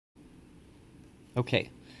Okay,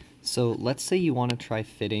 so let's say you want to try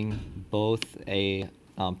fitting both a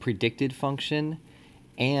predicted function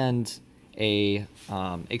and a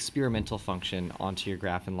experimental function onto your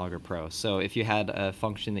Graph and Logger Pro. So if you had a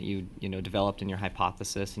function that you developed in your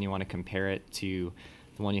hypothesis and you want to compare it to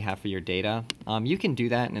the one you have for your data, you can do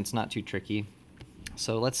that and it's not too tricky.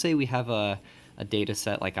 So let's say we have a data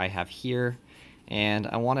set like I have here, and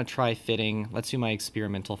I want to try fitting. Let's do my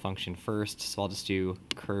experimental function first. So I'll just do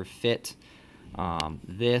curve fit.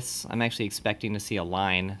 This, I'm actually expecting to see a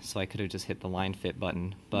line, so I could have just hit the line fit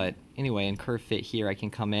button. But anyway, in curve fit here, I can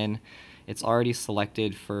come in. It's already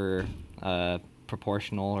selected for a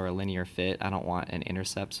proportional or a linear fit. I don't want an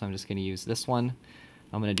intercept, so I'm just going to use this one.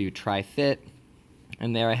 I'm going to do try fit,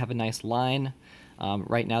 and there I have a nice line.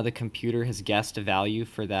 Right now the computer has guessed a value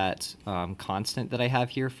for that constant that I have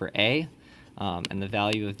here for A. And the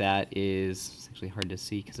value of that is, it's actually hard to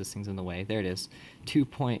see because this thing's in the way. There it is,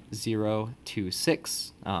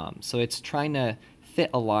 2.026. So it's trying to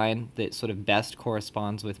fit a line that sort of best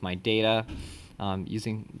corresponds with my data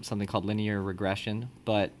using something called linear regression.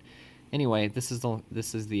 But anyway, this is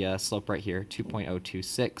the slope right here,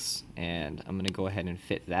 2.026, and I'm going to go ahead and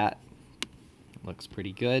fit that. Looks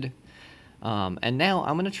pretty good. And now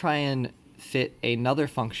I'm going to try and fit another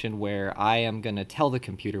function where I am going to tell the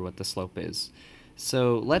computer what the slope is.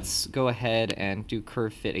 So let's go ahead and do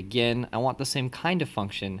curve fit again. I want the same kind of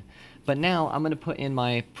function, but now I'm going to put in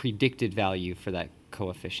my predicted value for that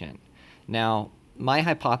coefficient. Now, my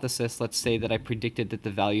hypothesis, let's say that I predicted that the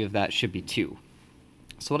value of that should be 2.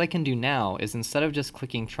 So what I can do now is, instead of just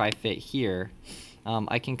clicking try fit here,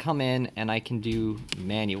 I can come in and I can do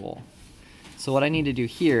manual. So what I need to do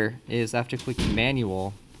here is, after clicking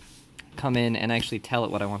manual, come in and actually tell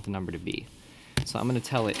it what I want the number to be. So I'm going to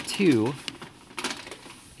tell it 2,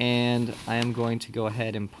 and I am going to go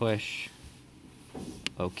ahead and push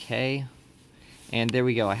OK. And there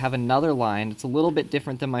we go. I have another line. It's a little bit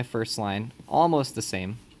different than my first line, almost the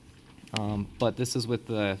same, but this is with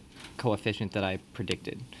the coefficient that I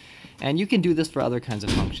predicted. And you can do this for other kinds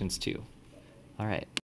of functions too. All right.